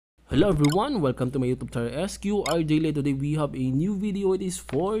Hello everyone, welcome to my YouTube channel SQRJ. Today we have a new video. It is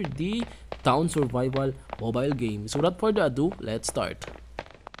for the Town Survival Mobile Game. So without further ado, let's start.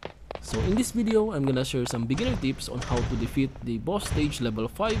 So in this video, I'm gonna share some beginner tips on how to defeat the boss stage level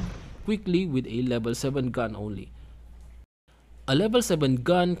 5 quickly with a level 7 gun only. A level 7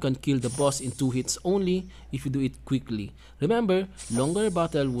 gun can kill the boss in 2 hits only if you do it quickly. Remember, longer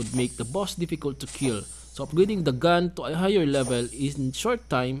battle would make the boss difficult to kill. So upgrading the gun to a higher level in short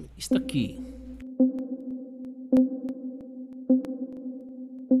time is the key.